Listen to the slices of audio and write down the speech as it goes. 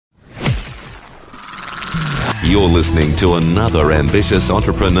You're listening to another Ambitious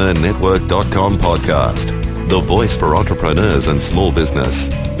Entrepreneur Network.com podcast, the voice for entrepreneurs and small business.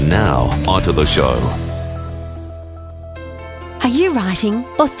 Now, onto the show. Are you writing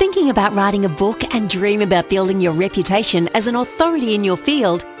or thinking about writing a book and dream about building your reputation as an authority in your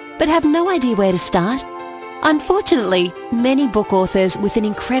field, but have no idea where to start? Unfortunately, many book authors with an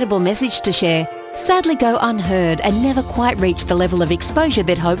incredible message to share sadly go unheard and never quite reach the level of exposure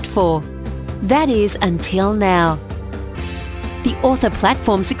they'd hoped for. That is until now. The Author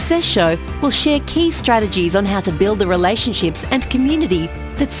Platform Success Show will share key strategies on how to build the relationships and community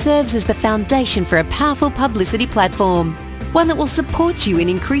that serves as the foundation for a powerful publicity platform. One that will support you in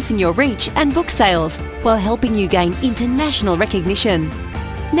increasing your reach and book sales while helping you gain international recognition.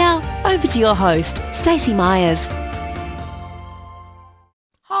 Now, over to your host, Stacey Myers.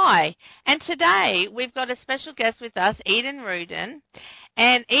 Hi, and today we've got a special guest with us, Eden Rudin.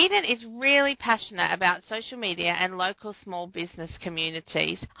 And Eden is really passionate about social media and local small business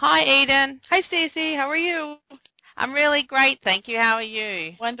communities. Hi, Eden. Hi, Stacey. How are you? I'm really great, thank you. How are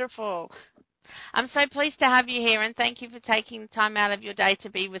you? Wonderful. I'm so pleased to have you here, and thank you for taking the time out of your day to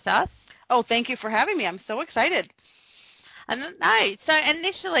be with us. Oh, thank you for having me. I'm so excited. So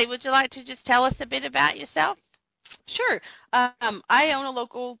initially, would you like to just tell us a bit about yourself? Sure. I own a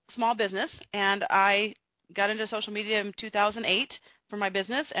local small business, and I got into social media in 2008 for my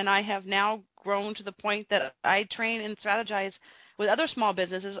business, and I have now grown to the point that I train and strategize with other small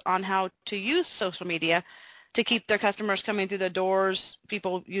businesses on how to use social media to keep their customers coming through the doors,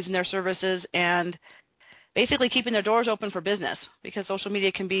 people using their services, and basically keeping their doors open for business, because social media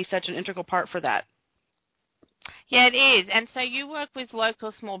can be such an integral part for that. Yeah, it is. And so you work with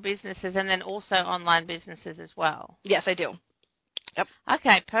local small businesses and then also online businesses as well? Yes, I do. Yep.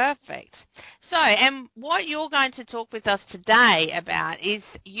 Okay, perfect. So, and what you're going to talk with us today about is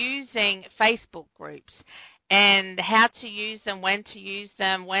using Facebook groups and how to use them, when to use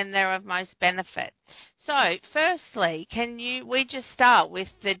them, when they're of most benefit. So, firstly, we just start with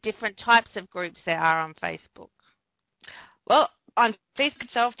the different types of groups there are on Facebook? Well, on Facebook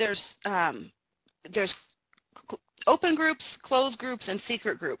itself, there's open groups, closed groups, and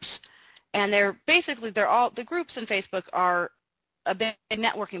secret groups. And they're all, the groups in Facebook are a big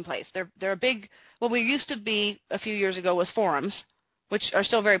networking place. They're a big, what we used to be a few years ago was forums, which are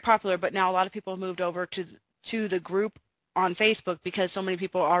still very popular, but now a lot of people have moved over to the group on Facebook because so many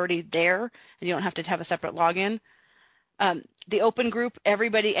people are already there and you don't have to have a separate login. The open group,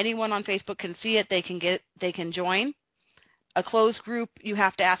 anyone on Facebook can see it, they can join. A closed group, you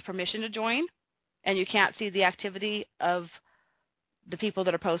have to ask permission to join, and you can't see the activity of the people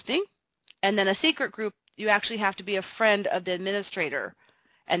that are posting. And then a secret group, you actually have to be a friend of the administrator,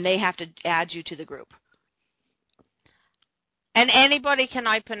 and they have to add you to the group. And anybody can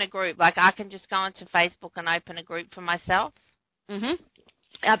open a group? Like I can just go into Facebook and open a group for myself? Mm-hmm.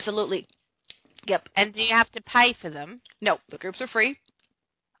 Absolutely. Yep. And do you have to pay for them? No, the groups are free.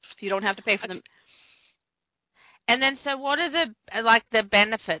 You don't have to pay for them. And then so what are the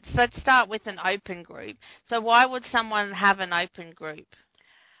benefits? Let's start with an open group. So why would someone have an open group?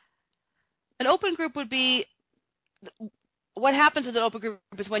 An open group would be, what happens with an open group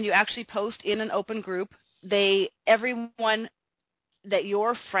is when you actually post in an open group, everyone that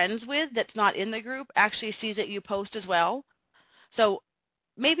you're friends with that's not in the group actually sees that you post as well. So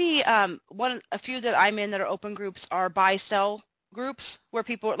maybe a few that I'm in that are open groups are buy-sell groups where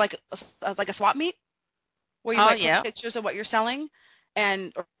people, like a swap meet, where you might take pictures of what you're selling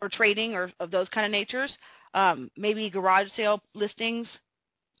and or trading or of those kind of natures. Maybe garage sale listings.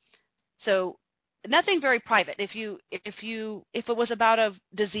 So nothing very private. If it was about a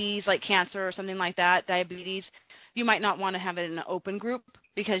disease like cancer or something like that, diabetes, you might not want to have it in an open group,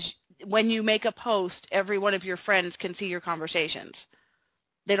 because when you make a post, every one of your friends can see your conversations.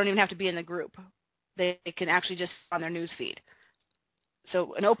 They don't even have to be in the group. They can actually just on their news feed.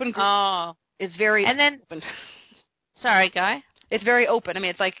 So an open group is very open. Sorry, Guy. It's very open. I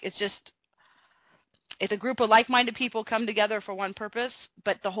mean, it's a group of like-minded people come together for one purpose,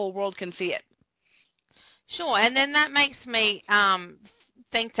 but the whole world can see it. Sure, and then that makes me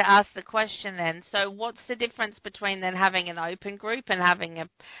think to ask the question then. So what's the difference between then having an open group and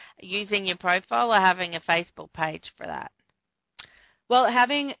using your profile or having a Facebook page for that? Well,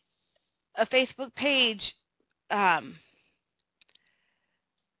 having a Facebook page,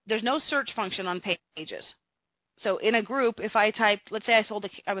 there's no search function on pages. So in a group, if I typed, let's say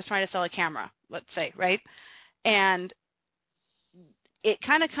I was trying to sell a camera, let's say, right? And it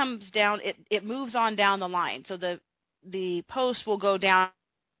kind of comes down, it moves on down the line. So the post will go down,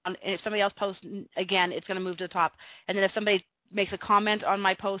 and if somebody else posts again, it's going to move to the top. And then if somebody makes a comment on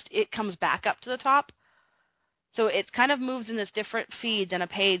my post, it comes back up to the top. So it kind of moves in this different feed than a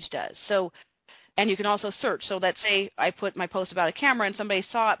page does. So, and you can also search. So let's say I put my post about a camera and somebody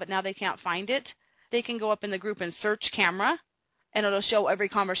saw it, but now they can't find it. They can go up in the group and search camera, and it'll show every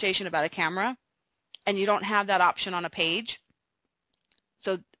conversation about a camera. And you don't have that option on a page.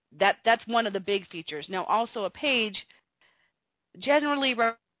 So that's one of the big features. Now, also a page generally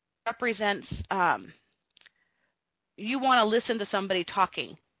represents you want to listen to somebody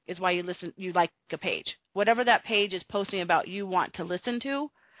talking is why you like a page. Whatever that page is posting about, you want to listen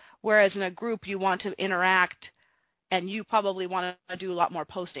to, whereas in a group you want to interact, and you probably want to do a lot more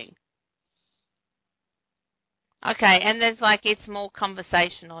posting. Okay, and there's like it's more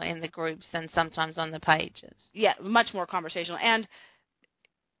conversational in the groups than sometimes on the pages. Yeah, much more conversational. And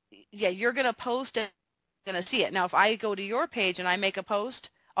yeah, you're going to post and going to see it. Now, if I go to your page and I make a post,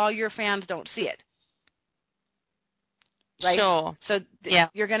 all your fans don't see it. Right? Sure. So yeah,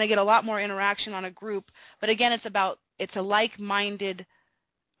 you're going to get a lot more interaction on a group. But again, it's a like-minded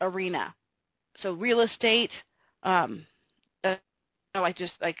arena. So real estate, I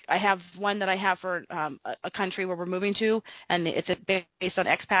have one that I have for a country where we're moving to, and it's based on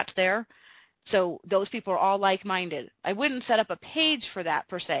expats there. So those people are all like-minded. I wouldn't set up a page for that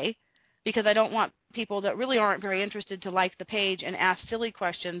per se, because I don't want people that really aren't very interested to like the page and ask silly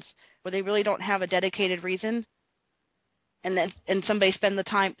questions where they really don't have a dedicated reason, and somebody spin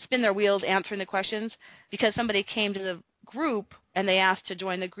their wheels answering the questions. Because somebody came to the group and they asked to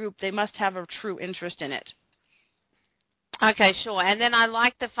join the group, they must have a true interest in it. Okay, sure. And then I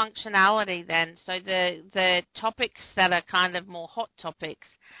like the functionality then. So the topics that are kind of more hot topics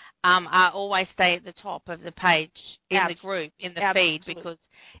are always stay at the top of the page in the group, in the feed, because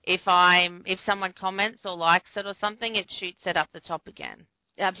if someone comments or likes it or something, it shoots it up the top again.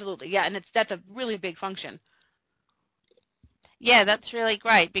 Absolutely. Yeah, and that's a really big function. Yeah, that's really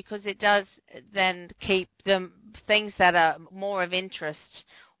great, because it does then keep the things that are more of interest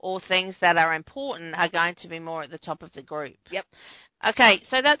or things that are important are going to be more at the top of the group. Yep. Okay,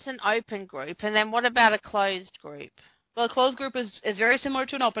 so that's an open group. And then what about a closed group? Well, a closed group is very similar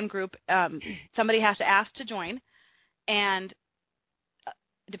to an open group. Somebody has to ask to join, and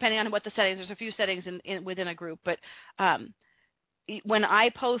depending on what the settings, there's a few settings within a group, but when I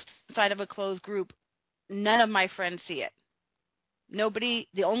post inside of a closed group, none of my friends see it.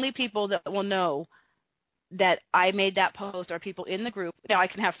 The only people that will know that I made that post are people in the group. Now, I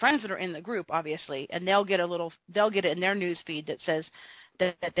can have friends that are in the group, obviously, and they'll get it in their news feed that says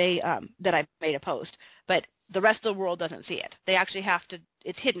that I made a post. But the rest of the world doesn't see it. They actually have to.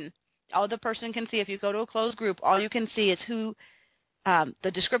 It's hidden. All the person can see, if you go to a closed group, all you can see is who,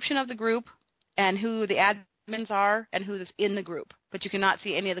 the description of the group, and who the admins are, and who's in the group. But you cannot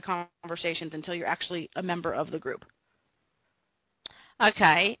see any of the conversations until you're actually a member of the group.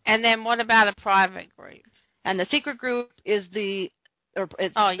 Okay, and then what about a private group? And the secret group is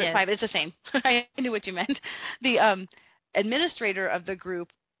private. It's the same. I knew what you meant. The administrator of the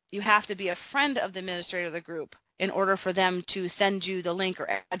group, you have to be a friend of the administrator of the group in order for them to send you the link or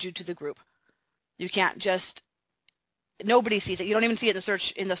add you to the group. You can't just, nobody sees it. You don't even see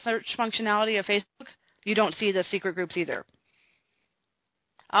it in the search functionality of Facebook. You don't see the secret groups either.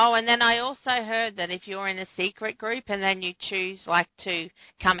 Oh, and then I also heard that if you're in a secret group and then you choose to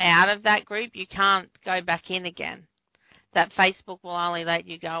come out of that group, you can't go back in again. That Facebook will only let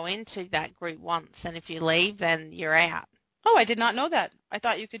you go into that group once, and if you leave, then you're out. Oh, I did not know that. I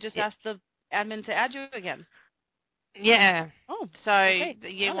thought you could just ask the admin to add you again. Yeah. Oh, so okay.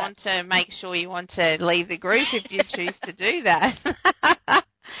 You want to make sure you want to leave the group if you choose to do that.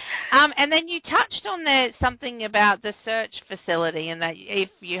 And then you touched on something about the search facility, and that if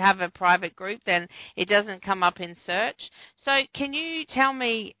you have a private group, then it doesn't come up in search. So can you tell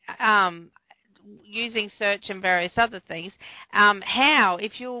me, using search and various other things, how,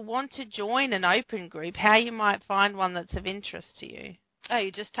 if you want to join an open group, how you might find one that's of interest to you? Oh,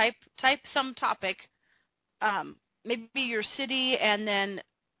 you just type some topic, maybe your city, and then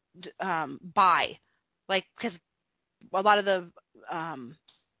buy, because a lot of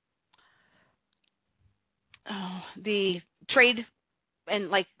the trade and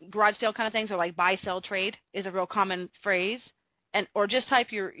garage sale kind of things, or buy, sell, trade is a real common phrase. Or just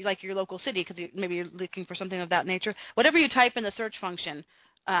type your local city, because maybe you're looking for something of that nature. Whatever you type in the search function,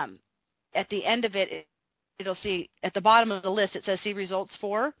 at the end of it, it'll see at the bottom of the list, it says see results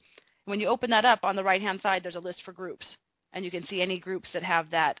for. When you open that up, on the right-hand side, there's a list for groups, and you can see any groups that have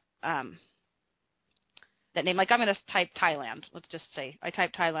that that name. I'm going to type Thailand. Let's just say I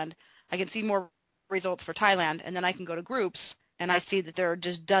type Thailand. I can see more results for Thailand, and then I can go to groups and I see that there are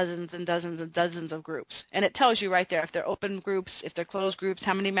just dozens and dozens and dozens of groups. And it tells you right there if they're open groups, if they're closed groups,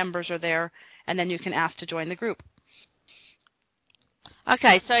 how many members are there, and then you can ask to join the group.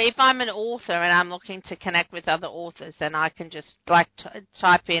 Okay, so if I'm an author and I'm looking to connect with other authors, then I can just like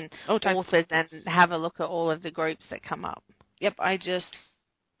type in authors and have a look at all of the groups that come up. Yep, I just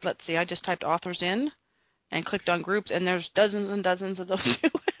typed authors in and clicked on groups, and there's dozens and dozens of those.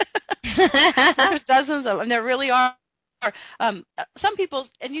 There's dozens of them. There really are. Some people,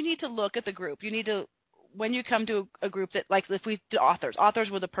 and you need to look at the group. You need to, when you come to a group that, like if we do authors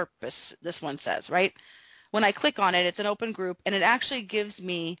with a purpose, this one says, right? When I click on it, it's an open group, and it actually gives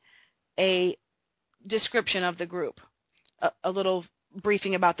me a description of the group, a little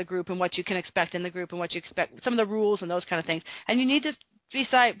briefing about the group and what you can expect in the group and what you expect, some of the rules and those kind of things. And you need to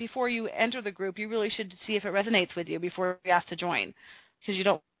decide before you enter the group, you really should see if it resonates with you before you ask to join, because you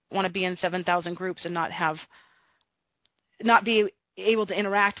don't want to be in 7,000 groups and not be able to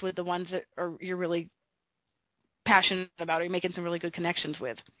interact with the ones that you're really passionate about or you're making some really good connections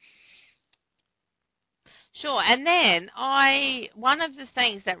with. Sure, and then one of the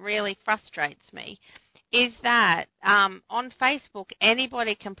things that really frustrates me is that on Facebook,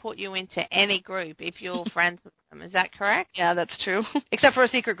 anybody can put you into any group if you're friends with them. Is that correct? Yeah, that's true. Except for a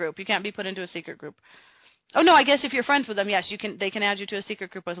secret group. You can't be put into a secret group. Oh, no, I guess if you're friends with them, yes, they can add you to a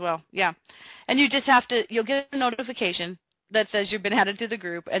secret group as well. Yeah. And you just you'll get a notification that says you've been added to the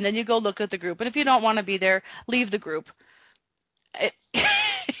group, and then you go look at the group. And if you don't want to be there, leave the group.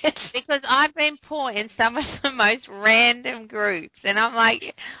 Because I've been put in some of the most random groups, and I'm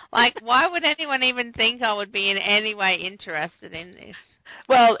like, why would anyone even think I would be in any way interested in this?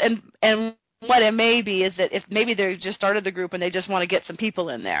 Well, and what it may be is that if maybe they just started the group and they just want to get some people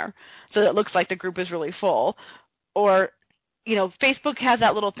in there, so that it looks like the group is really full, or Facebook has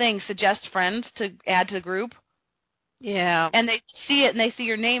that little thing, suggest friends to add to the group. Yeah. And they see it and they see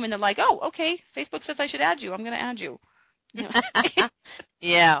your name and they're like, oh, okay, Facebook says I should add you. I'm going to add you.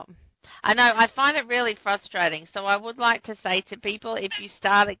 Yeah. I know. I find it really frustrating. So I would like to say to people, if you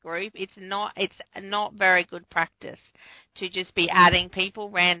start a group, it's not very good practice to just be adding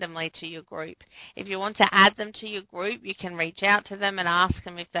people randomly to your group. If you want to add them to your group, you can reach out to them and ask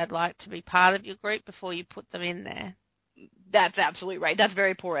them if they'd like to be part of your group before you put them in there. That's absolutely right. That's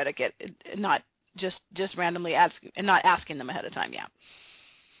very poor etiquette. Not just randomly not asking them ahead of time. Yeah.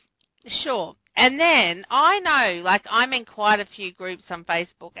 Sure. And then I know, like, I'm in quite a few groups on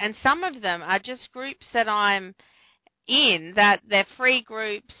Facebook, and some of them are just groups that I'm in, that they're free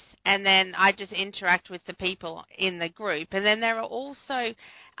groups, and then I just interact with the people in the group. And then there are also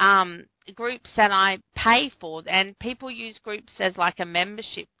groups that I pay for, and people use groups as like a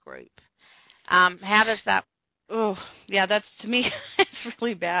membership group. How does that? Oh, yeah, that's, to me, it's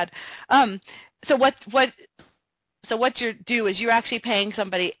really bad. So what you do is you're actually paying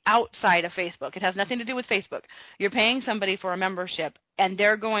somebody outside of Facebook. It has nothing to do with Facebook. You're paying somebody for a membership, and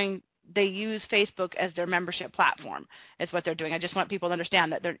they use Facebook as their membership platform. Is what they're doing. I just want people to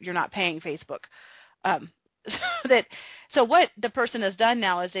understand that you're not paying Facebook. So what the person has done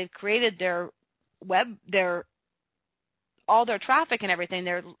now is they've created all their traffic and everything.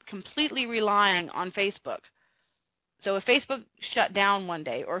 They're completely relying on Facebook. So if Facebook shut down one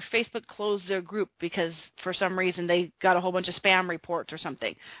day, or if Facebook closed their group because for some reason they got a whole bunch of spam reports or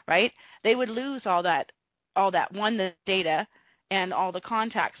something, right? They would lose all that the data and all the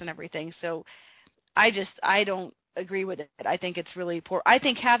contacts and everything. So I don't agree with it. I think it's really poor. I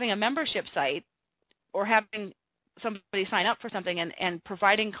think having a membership site or having somebody sign up for something and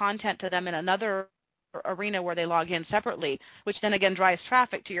providing content to them in another arena where they log in separately, which then again drives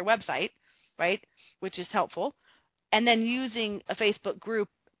traffic to your website, right? Which is helpful. And then using a Facebook group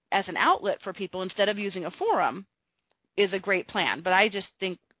as an outlet for people instead of using a forum is a great plan. But I just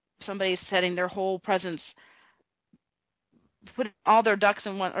think somebody's setting their whole presence, putting all their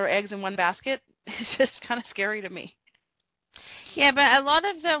eggs in one basket, is just kind of scary to me. Yeah, but a lot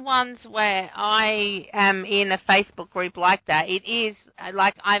of the ones where I am in a Facebook group like that, it is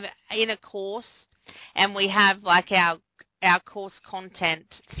like I'm in a course and we have like our course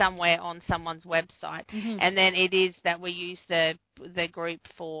content somewhere on someone's website, and then it is that we use the group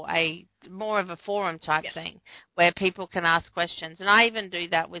for a more of a forum type thing where people can ask questions. And I even do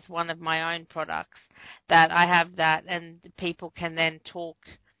that with one of my own products, that I have that, and people can then talk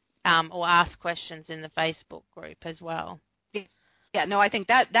or ask questions in the Facebook group as well. Yeah, no, I think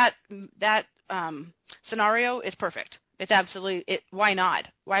that scenario is perfect. It's absolutely why not?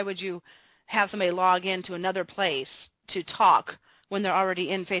 Why would you have somebody log into another place to talk when they're already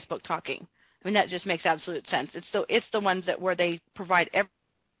in Facebook talking? I mean, that just makes absolute sense. It's the ones where they provide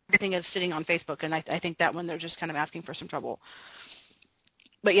everything is sitting on Facebook, and I think that one they're just kind of asking for some trouble.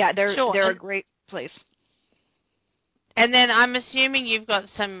 But yeah, they're a great place. And then I'm assuming you've got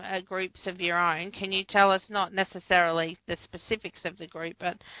some groups of your own. Can you tell us, not necessarily the specifics of the group,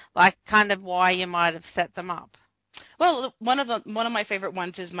 but like kind of why you might have set them up? Well, one of my favorite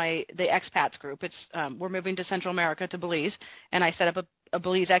ones is the expats group. It's we're moving to Central America, to Belize, and I set up a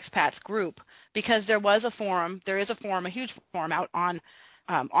Belize expats group because there is a forum, a huge forum out on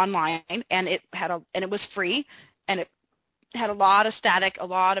online, and it was free, and it had a lot of static, a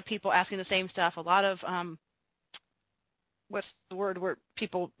lot of people asking the same stuff, a lot of what's the word where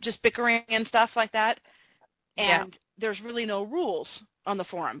people just bickering and stuff like that. And there's really no rules on the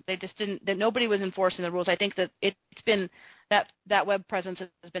forum. They just nobody was enforcing the rules. I think that it's been, that web presence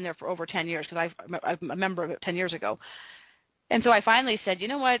has been there for over 10 years because I'm a member of it 10 years ago. And so I finally said, you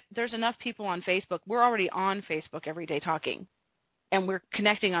know what, there's enough people on Facebook. We're already on Facebook every day talking, and we're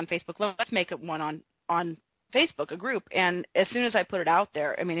connecting on Facebook. Let's make it one on Facebook, a group. And as soon as I put it out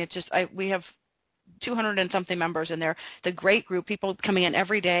there, I mean, we have 200 and something members in there. It's a great group, people coming in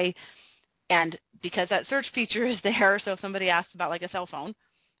every day. And because that search feature is there, so if somebody asks about like a cell phone,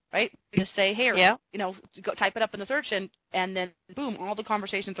 right, you just say, hey, go type it up in the search, and then boom, all the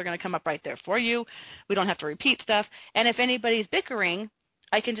conversations are going to come up right there for you. We don't have to repeat stuff. And if anybody's bickering,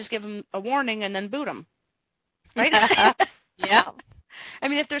 I can just give them a warning and then boot them, right? Yeah. I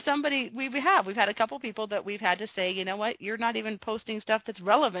mean, if there's somebody, we've had a couple people that we've had to say, you know what, you're not even posting stuff that's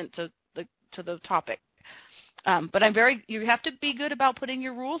relevant to the topic. But you have to be good about putting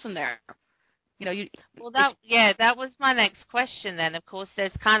your rules in there. That was my next question then. Of course,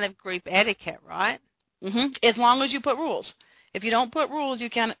 there's kind of group etiquette, right? Mm-hmm. As long as you put rules. If you don't put rules, you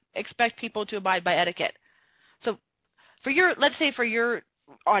can't expect people to abide by etiquette. So let's say for your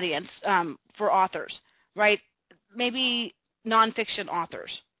audience, for authors, right, maybe nonfiction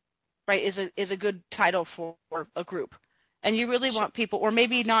authors, right, is a good title for a group. And you really want people, or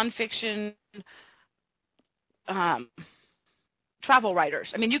maybe nonfiction travel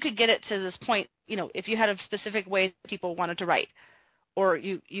writers. I mean, you could get it to this point, if you had a specific way people wanted to write, or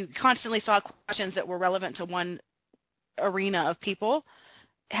you constantly saw questions that were relevant to one arena of people,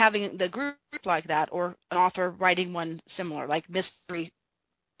 having the group like that, or an author writing one similar, like mystery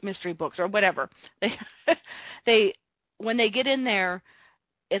books or whatever. When they get in there,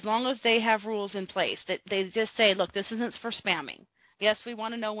 as long as they have rules in place, that they just say, look, this isn't for spamming. Yes, we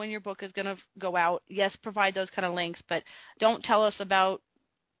want to know when your book is going to go out. Yes, provide those kind of links, but don't tell us about,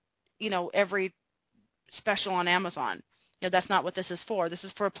 every special on Amazon. That's not what this is for. This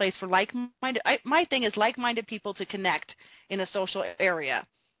is for a place for like-minded. My thing is like-minded people to connect in a social area.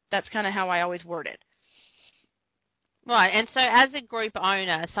 That's kind of how I always word it. Right, and so as a group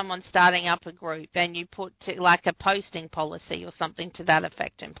owner, someone starting up a group, and you put like a posting policy or something to that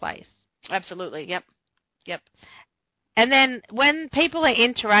effect in place. Absolutely, yep. And then when people are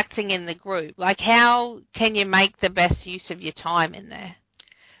interacting in the group, like how can you make the best use of your time in there?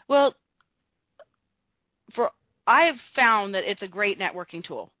 Well, I've found that it's a great networking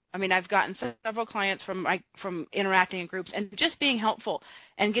tool. I mean, I've gotten several clients from interacting in groups and just being helpful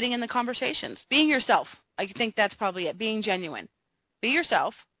and getting in the conversations, being yourself. I think that's probably it, being genuine. Be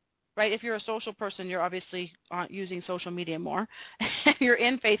yourself, right? If you're a social person, you're obviously using social media more. You're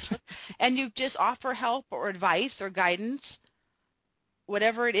in Facebook, and you just offer help or advice or guidance,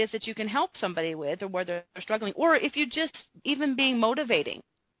 whatever it is that you can help somebody with, or where they're struggling, or if you just even being motivating,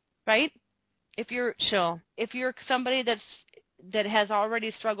 right? If you're somebody that has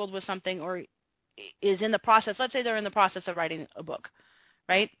already struggled with something or is in the process, let's say they're in the process of writing a book,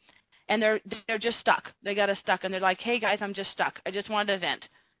 right? And they're just stuck. They got stuck, and they're like, hey, guys, I'm just stuck. I just wanted to vent.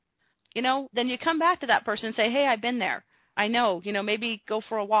 Then you come back to that person and say, hey, I've been there. I know, maybe go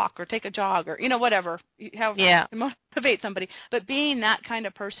for a walk or take a jog or, whatever. Motivate somebody. But being that kind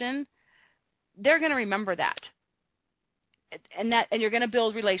of person, they're going to remember that. And you're going to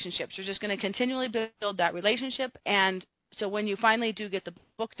build relationships. You're just going to continually build that relationship. And so when you finally do get the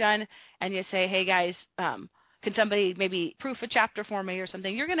book done and you say, hey, guys, can somebody maybe proof a chapter for me or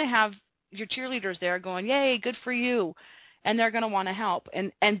something, you're going to have your cheerleaders there going, yay, good for you. And they're going to want to help.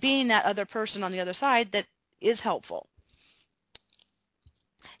 And being that other person on the other side that is helpful.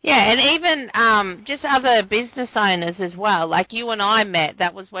 Yeah, and even just other business owners as well. Like you and I met,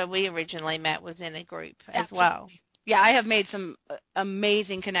 that was where we originally met, was in a group as well. Yeah, I have made some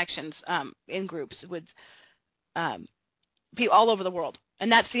amazing connections in groups with people all over the world.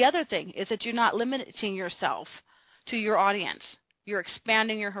 And that's the other thing, is that you're not limiting yourself to your audience. You're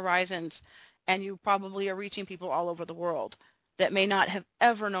expanding your horizons, and you probably are reaching people all over the world that may not have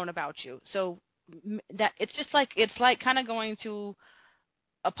ever known about you. So that it's like kind of going to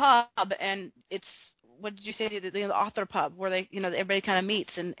a pub, and it's, what did you say, the author pub, where they, everybody kind of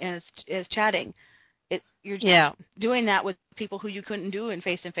meets and is chatting. You're just doing that with people who you couldn't do in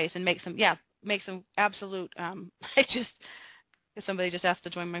face-to-face, and make some absolute, somebody just asked to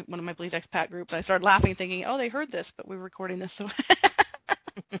join one of my Belize expat groups. I started laughing thinking, oh, they heard this, but we were recording this.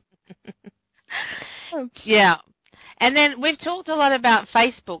 So yeah. And then we've talked a lot about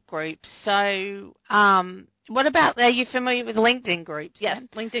Facebook groups. So what about, are you familiar with LinkedIn groups? Yes,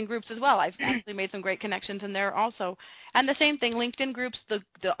 LinkedIn groups as well. I've actually made some great connections in there also. And the same thing, LinkedIn groups, the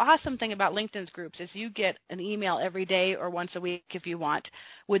awesome thing about LinkedIn's groups is you get an email every day or once a week if you want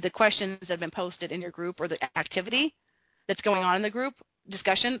with the questions that have been posted in your group or the activity that's going on in the group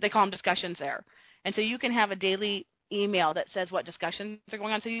discussion. They call them discussions there. And so you can have a daily email that says what discussions are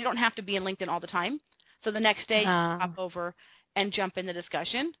going on, so you don't have to be in LinkedIn all the time. So the next day you hop over and jump in the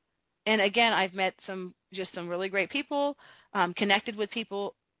discussion. And again, I've met some really great people, connected with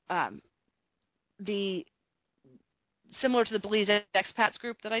people. Similar to the Belize Expats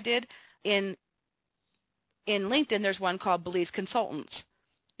group that I did, in LinkedIn there's one called Belize Consultants.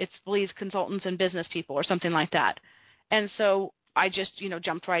 It's Belize Consultants and Business People or something like that. And so I just,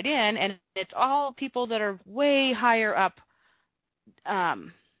 jumped right in, and it's all people that are way higher up.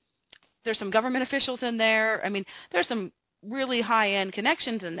 There's some government officials in there. I mean, there's some really high-end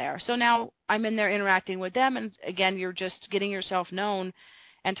connections in there. So now I'm in there interacting with them, and again, you're just getting yourself known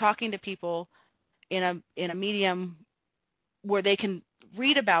and talking to people in a medium where they can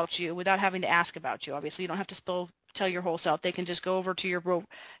read about you without having to ask about you. Obviously, you don't have to tell your whole self. They can just go over to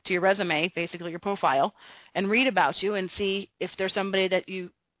your resume, basically your profile, and read about you and see if there's somebody that you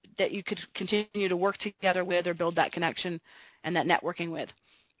could continue to work together with or build that connection and that networking with.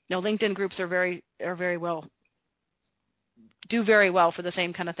 LinkedIn groups are very well, do very well for the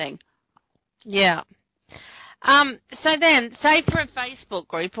same kind of thing. Yeah. So then, say for a Facebook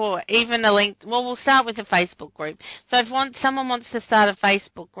group or even a link, well, we'll start with a Facebook group. So if someone wants to start a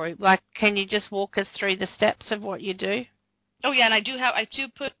Facebook group, can you just walk us through the steps of what you do? Oh yeah, and I do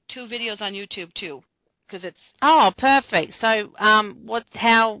put 2 videos on YouTube too, because it's. Oh, perfect. So,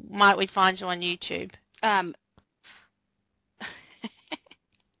 how might we find you on YouTube?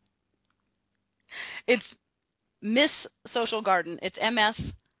 It's Miss Social Garden. It's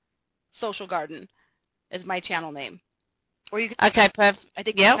MS Social Garden is my channel name. Or you can perfect. I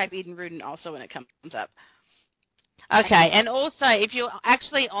think you can type Eden Rudin also when it comes up. Okay, and also if you're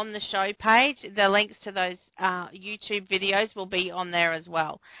actually on the show page, the links to those YouTube videos will be on there as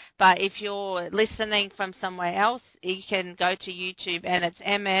well. But if you're listening from somewhere else, you can go to YouTube and it's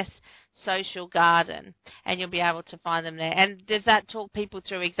MS Social Garden, and you'll be able to find them there. And does that talk people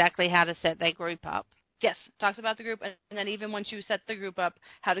through exactly how to set their group up? Yes, it talks about the group, and then even once you set the group up,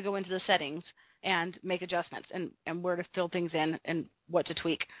 how to go into the settings and make adjustments and where to fill things in and what to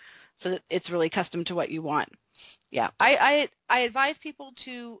tweak so that it's really custom to what you want. Yeah, I advise people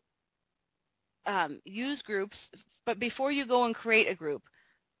to use groups, but before you go and create a group,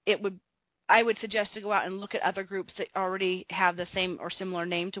 I would suggest to go out and look at other groups that already have the same or similar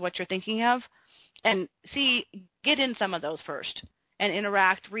name to what you're thinking of, and get in some of those first and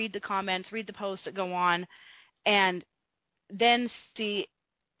interact, read the comments, read the posts that go on, and then see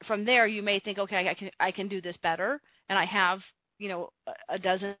from there. You may think, okay, I can do this better, and I have a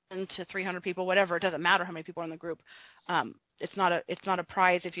dozen to 300 people, whatever. It doesn't matter how many people are in the group. It's not a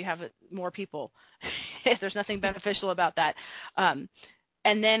prize if you have more people. There's nothing beneficial about that.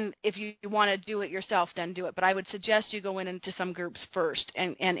 And then if you want to do it yourself, then do it. But I would suggest you go into some groups first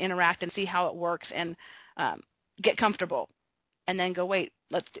and interact and see how it works and get comfortable. And then go, wait,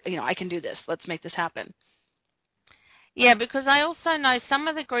 I can do this. Let's make this happen. Yeah, because I also know some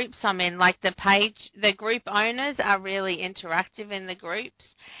of the groups I'm in, like the group owners are really interactive in the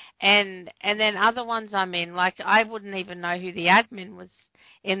groups. And then other ones I'm in, like I wouldn't even know who the admin was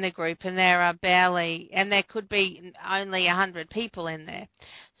in the group, and there could be only 100 people in there.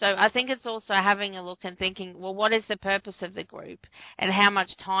 So I think it's also having a look and thinking, well, what is the purpose of the group, and how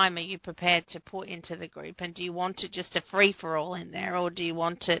much time are you prepared to put into the group, and do you want it just a free-for-all in there, or do you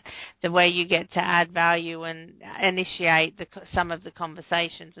want it the way you get to add value and initiate some of the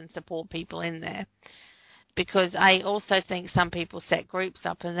conversations and support people in there? Because I also think some people set groups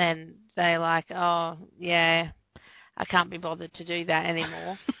up and then they're like, oh, yeah, I can't be bothered to do that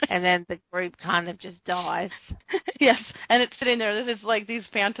anymore. And then the group kind of just dies. Yes, and it's sitting there. This is like these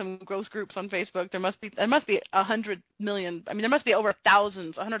phantom gross groups on Facebook. There must be 100 million. I mean, there must be over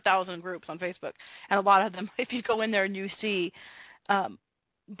 100,000 groups on Facebook. And a lot of them, if you go in there and you see,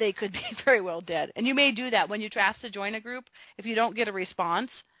 they could be very well dead. And you may do that when you ask to join a group. If you don't get a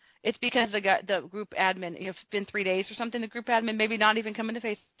response, It's because the group admin, it's been 3 days or something, the group admin maybe not even coming to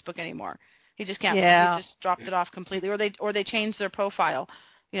Facebook anymore. He just can't. Yeah. He just dropped it off completely, or they changed their profile.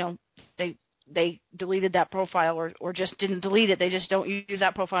 They deleted that profile, or just didn't delete it. They just don't use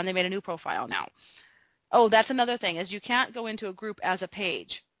that profile, and they made a new profile now. Oh, that's another thing, is you can't go into a group as a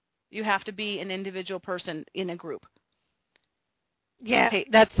page. You have to be an individual person in a group. Yeah,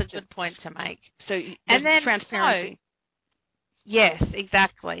 that's a good point to make. So and then transparency. Yes,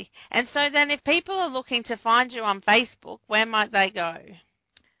 exactly. And so then if people are looking to find you on Facebook, where might they go?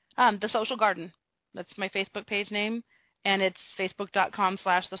 The Social Garden. That's my Facebook page name, and it's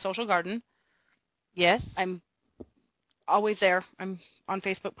facebook.com/The Social Garden. Yes. I'm always there. I'm on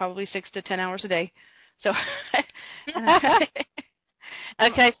Facebook probably 6 to 10 hours a day. So.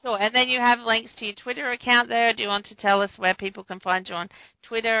 Okay, sure. And then you have links to your Twitter account there. Do you want to tell us where people can find you on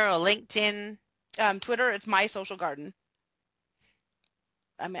Twitter or LinkedIn? Twitter, it's My Social Garden.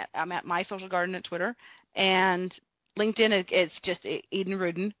 I'm at My Social Garden at Twitter, and LinkedIn, it's just Eden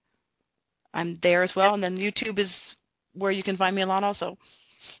Rudin. I'm there as well, and then YouTube is where you can find me a lot also.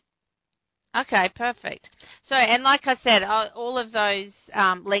 Okay, perfect. So, and like I said, all of those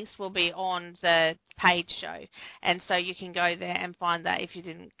links will be on the page show, and so you can go there and find that if you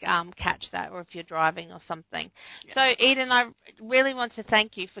didn't catch that, or if you're driving or something. Yeah. So, Eden, I really want to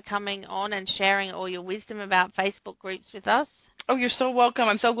thank you for coming on and sharing all your wisdom about Facebook groups with us. Oh, you're so welcome.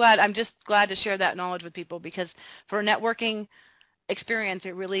 I'm so glad. I'm just glad to share that knowledge with people, because for a networking experience,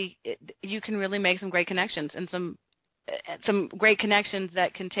 you can really make some great connections, and some great connections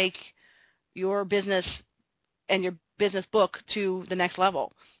that can take your business and your business book to the next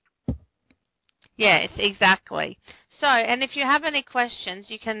level. Yes, exactly. So, and if you have any questions,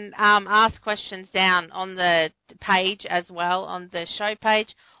 you can ask questions down on the page as well, on the show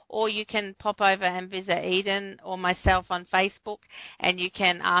page, or you can pop over and visit Eden or myself on Facebook, and you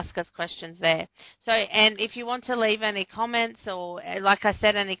can ask us questions there. So, and if you want to leave any comments or, like I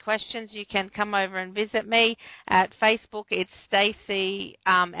said, any questions, you can come over and visit me at Facebook. It's Stacey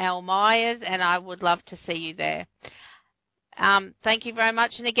L. Myers, and I would love to see you there. Thank you very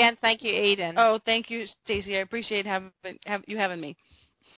much, and again, thank you, Eden. Oh, thank you, Stacey. I appreciate you having me.